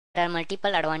there are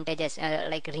multiple advantages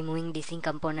like removing DC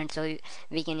components, so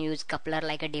we can use coupler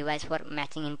like a device for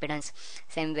matching impedance.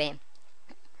 Same way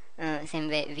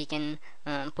we can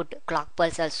put clock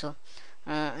pulse also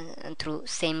uh, through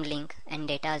same link, and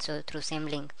data also through same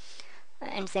link.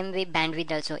 And same way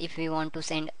bandwidth also, if we want to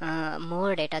send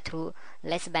more data through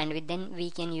less bandwidth, then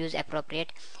we can use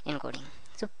appropriate encoding.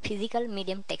 So physical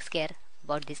medium takes care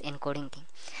about this encoding thing.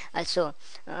 Also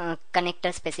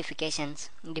connector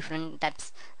specifications, different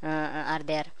types are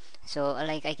there. So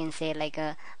like I can say like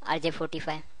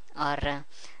RJ45 or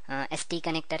ST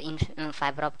connector in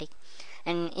fiber optic.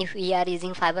 And if we are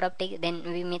using fiber optic, then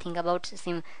we may think about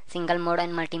single mode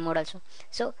and multi mode also.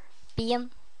 So PM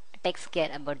takes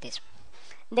care about this.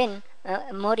 Then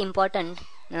more important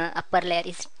upper layer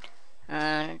is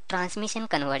transmission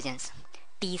convergence,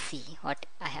 TC, what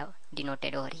I have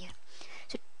denoted over here.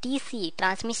 So TC,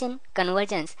 transmission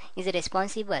convergence, is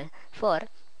responsible for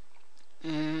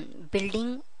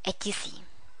building HEC.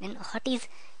 Then what is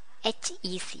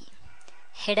HEC?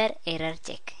 Header error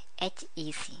check,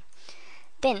 HEC.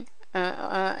 Then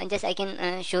just I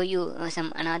can show you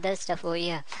some another stuff over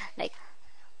here. Like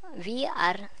we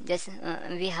are just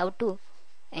we have to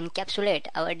encapsulate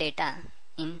our data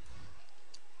in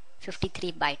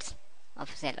 53 bytes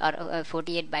of cell, or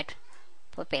 48 bytes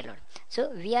for payload.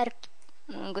 So we are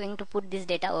going to put this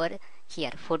data over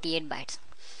here, 48 bytes.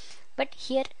 But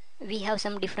here we have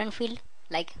some different field,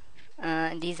 like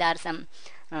these are some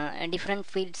different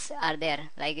fields are there,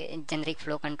 like generic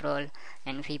flow control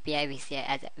and VPI, VCI,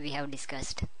 as we have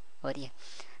discussed over here.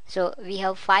 So we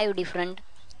have 5 different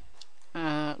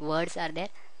words are there.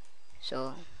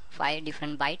 So 5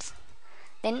 different bytes.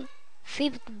 Then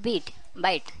fifth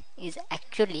byte is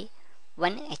actually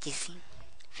 1 HEC.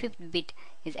 Fifth bit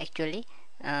is actually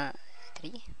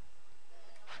 3,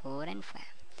 4 and 5.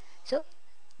 So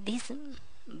this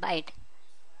byte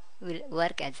will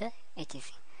work as a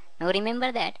HEC. Now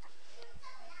remember that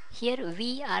here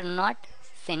we are not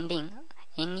sending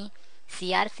any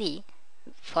CRC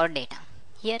for data.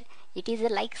 Here it is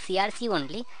like CRC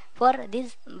only for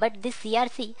this, but this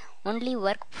CRC only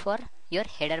work for your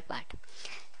header part.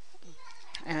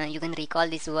 You can recall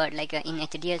this word, like in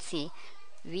HDLC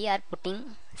we are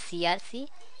putting CRC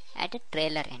at a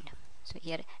trailer end, so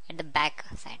here at the back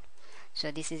side. So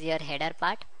this is your header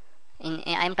part. I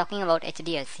am talking about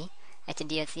HDLC,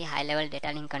 high level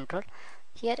data link control.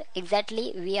 Here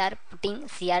exactly we are putting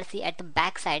CRC at the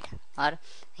back side, or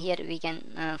here we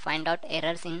can find out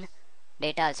errors in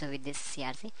data also with this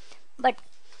CRC, but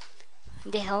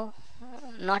they have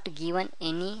not given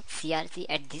any CRC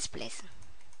at this place.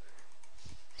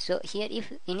 So here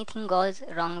if anything goes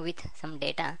wrong with some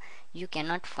data, you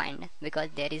cannot find, because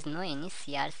there is no any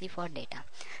CRC for data.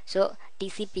 So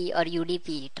TCP or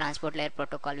UDP, transport layer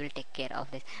protocol, will take care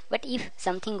of this. But if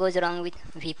something goes wrong with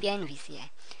VPI and VCI,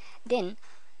 then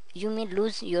you may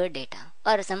lose your data,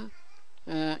 or some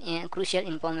crucial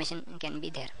information can be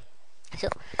there.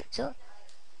 So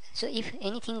if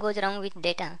anything goes wrong with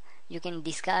data, you can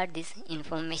discard this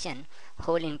information,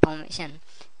 whole information,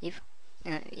 if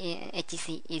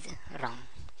HEC is wrong.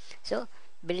 So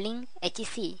building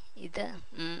HEC is the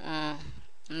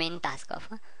main task of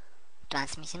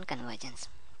transmission convergence.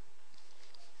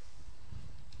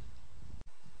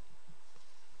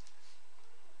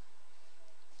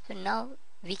 So now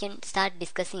we can start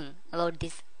discussing about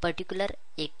this particular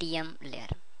ATM layer.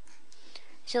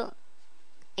 So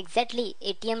exactly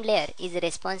ATM layer is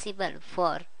responsible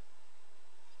for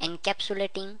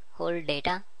encapsulating whole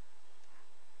data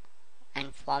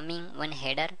and forming one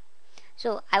header.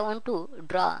 So I want to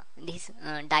draw this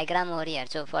diagram over here.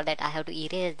 So for that I have to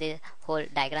erase the whole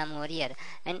diagram over here,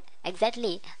 and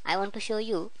exactly I want to show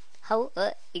you how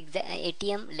a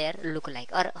ATM layer look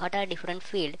like, or what are different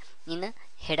field in a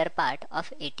header part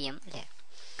of ATM layer.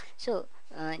 So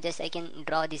just I can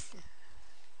draw this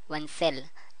one cell,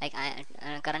 like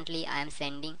currently I am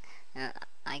sending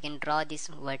I can draw this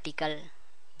vertical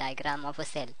diagram of a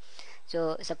cell.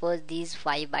 So suppose these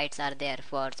 5 bytes are there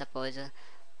for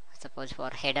suppose for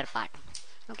header part.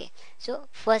 Okay, so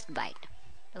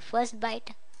the first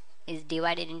byte is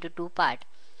divided into 2 part,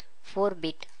 4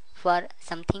 bit for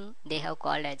something they have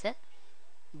called as a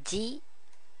GFC,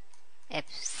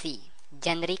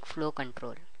 generic flow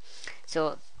control.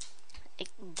 So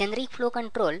generic flow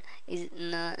control is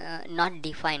not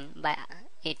defined by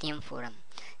ATM forum.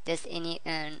 Just any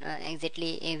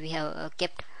exactly we have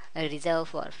kept a reserve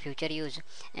for future use,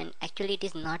 and actually it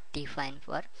is not defined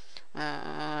for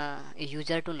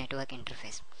user to network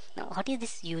interface. Now what is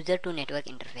this user to network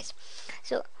interface?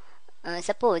 So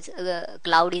suppose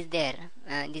cloud is there,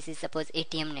 this is suppose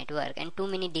ATM network, and too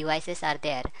many devices are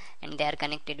there and they are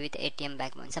connected with ATM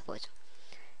backbone, suppose.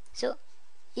 So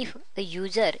if a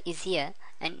user is here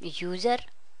and user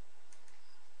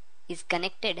is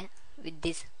connected with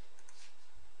this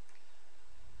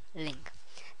link,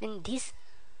 then this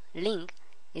link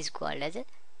is called as a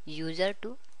user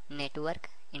to network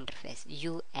interface,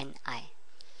 UNI.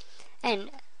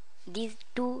 And these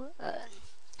two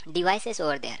devices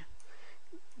over there,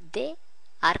 they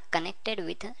are connected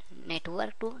with a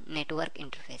network to network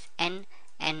interface,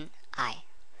 NNI.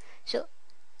 So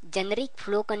generic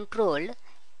flow control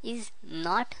is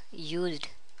not used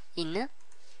in a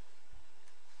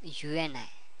UNI.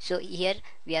 So here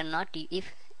we are not,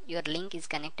 if your link is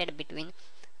connected between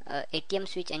ATM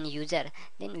switch and user,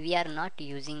 then we are not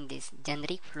using this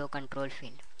generic flow control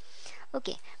field.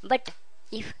 Okay, but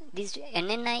if this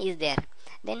NNI is there,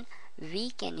 then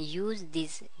we can use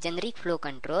this generic flow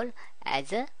control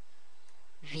as a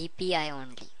VPI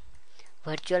only,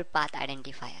 virtual path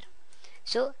identifier.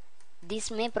 So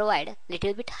this may provide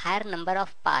little bit higher number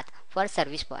of path for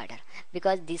service provider,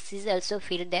 because this is also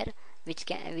field there which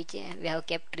we have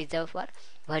kept reserved for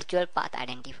virtual path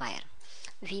identifier,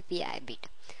 VPI bit.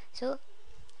 So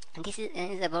this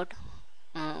is about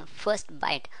first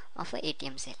byte of a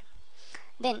ATM cell.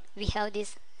 Then we have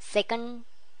this second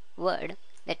word,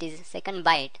 that is second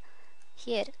byte.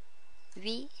 Here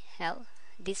we have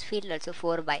this field also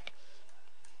 4 byte,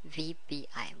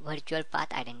 VPI, virtual path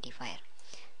identifier,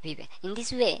 VPI. In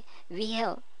this way we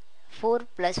have 4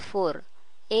 plus 4,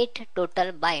 8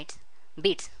 total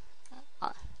bits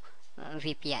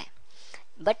VPI.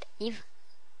 But if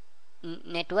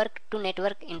network to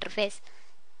network interface,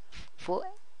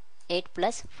 8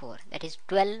 plus 4, that is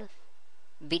 12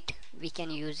 bit we can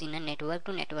use in a network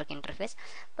to network interface.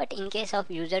 But in case of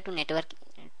user to network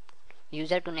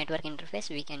interface,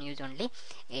 we can use only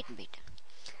 8 bit.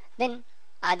 Then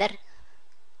other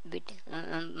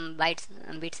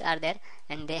bits are there,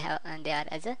 and they are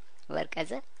as a work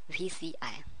as a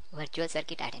VCI, virtual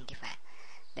circuit identifier.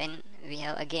 Then we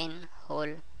have again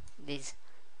whole this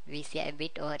VCI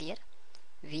bit over here,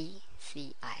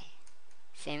 VCI,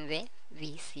 same way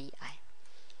VCI.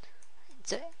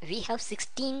 So we have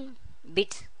 16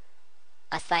 bits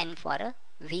assigned for a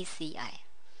VCI.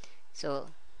 So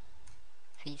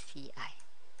VCI,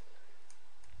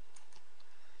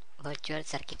 virtual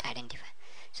circuit identifier.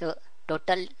 So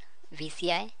total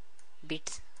VCI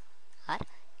bits are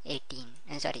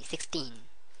 16.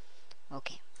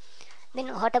 Okay. Then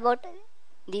what about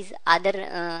these other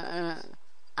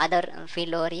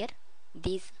field over here?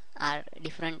 These are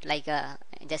different, like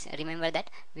just remember that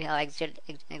we have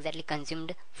exactly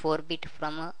consumed 4 bit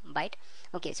from a byte.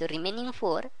 Okay, so remaining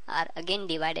 4 are again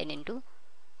divided into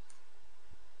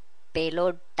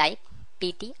payload type,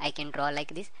 PT. I can draw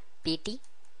like this, PT,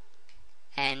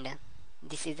 and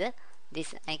this is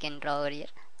this I can draw over here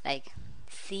like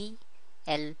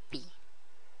CLP,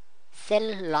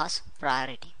 cell loss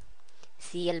priority,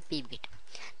 CLP bit.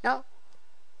 Now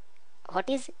what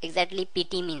is exactly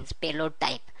PT means, payload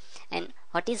type, and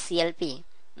what is CLP?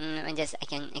 Just I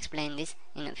can explain this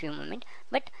in a few moments.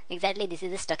 But exactly this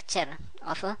is the structure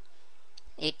of a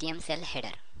ATM cell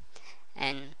header,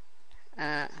 and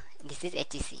this is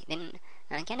HEC. Then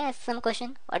can I ask some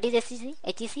question? What is HEC?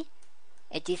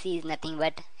 HEC is nothing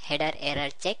but header error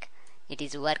check.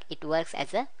 It works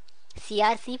as a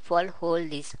CRC for whole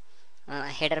this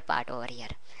header part over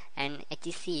here, and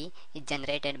HEC is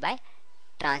generated by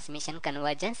transmission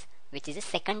convergence, which is a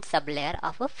second sublayer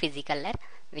of a physical layer,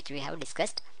 which we have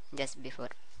discussed just before.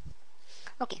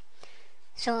 Okay,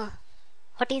 so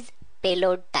what is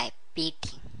payload type,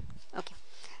 PT? Okay,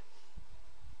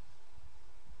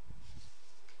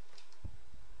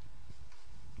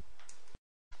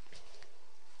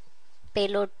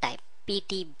 payload type,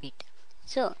 PT bit.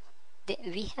 So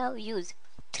we have used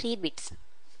 3 bits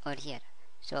over here.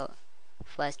 So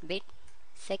first bit,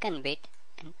 second bit,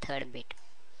 and third bit,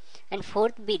 and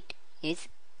fourth bit is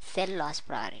cell loss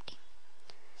priority.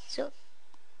 So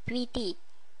PT,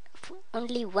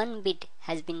 only one bit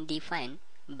has been defined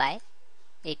by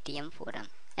ATM forum,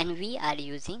 and we are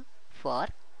using for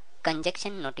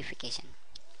congestion notification.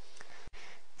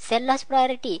 Cell loss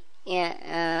priority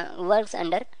works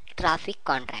under traffic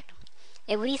contract.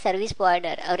 Every service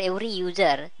provider or every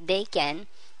user, they can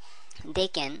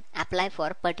apply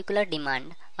for particular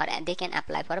demand, or they can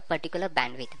apply for a particular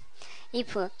bandwidth.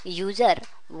 If a user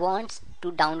wants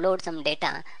to download some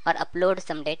data or upload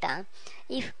some data,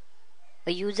 if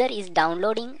a user is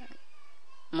downloading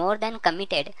more than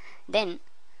committed, then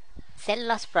cell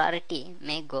loss priority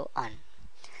may go on.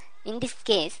 In this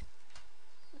case,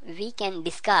 we can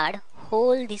discard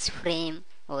whole this frame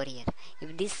over here.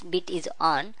 If this bit is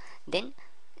on, then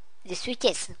the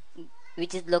switches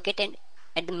which is located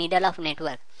at the middle of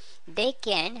network, they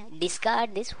can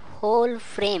discard this whole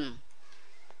frame.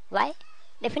 Why?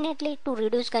 Definitely to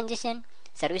reduce congestion.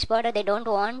 Service provider, they don't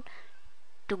want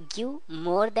to give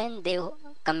more than they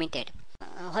committed.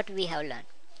 What we have learned.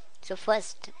 So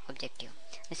first objective.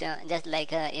 So just like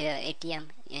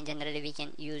ATM, generally we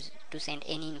can use to send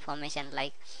any information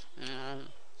like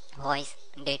voice,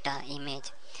 data,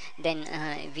 image. Then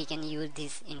we can use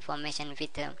this information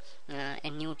with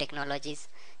new technologies,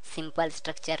 simple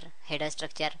structure, header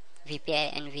structure,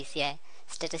 VPI and VCI.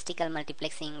 Statistical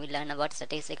multiplexing, we learn about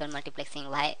statistical multiplexing,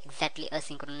 why exactly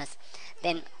asynchronous.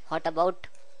 Then what about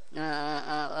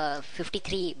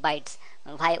 53 bytes?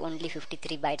 Why only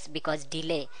 53 bytes? Because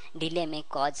delay may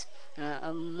cause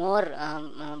more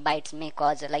bytes, may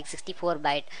cause like 64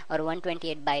 byte or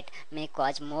 128 byte may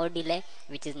cause more delay,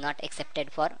 which is not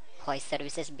accepted for voice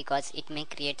services because it may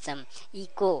create some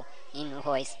echo in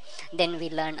voice. Then we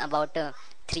learn about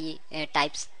three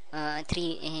types, layers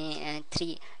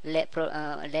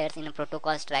in a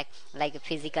protocol stack, like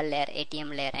physical layer, ATM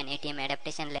layer, and ATM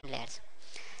adaptation layers.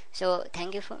 So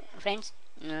thank you, friends.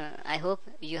 I hope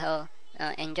you have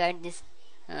enjoyed this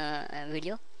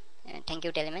video. Thank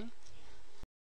you, Teleman.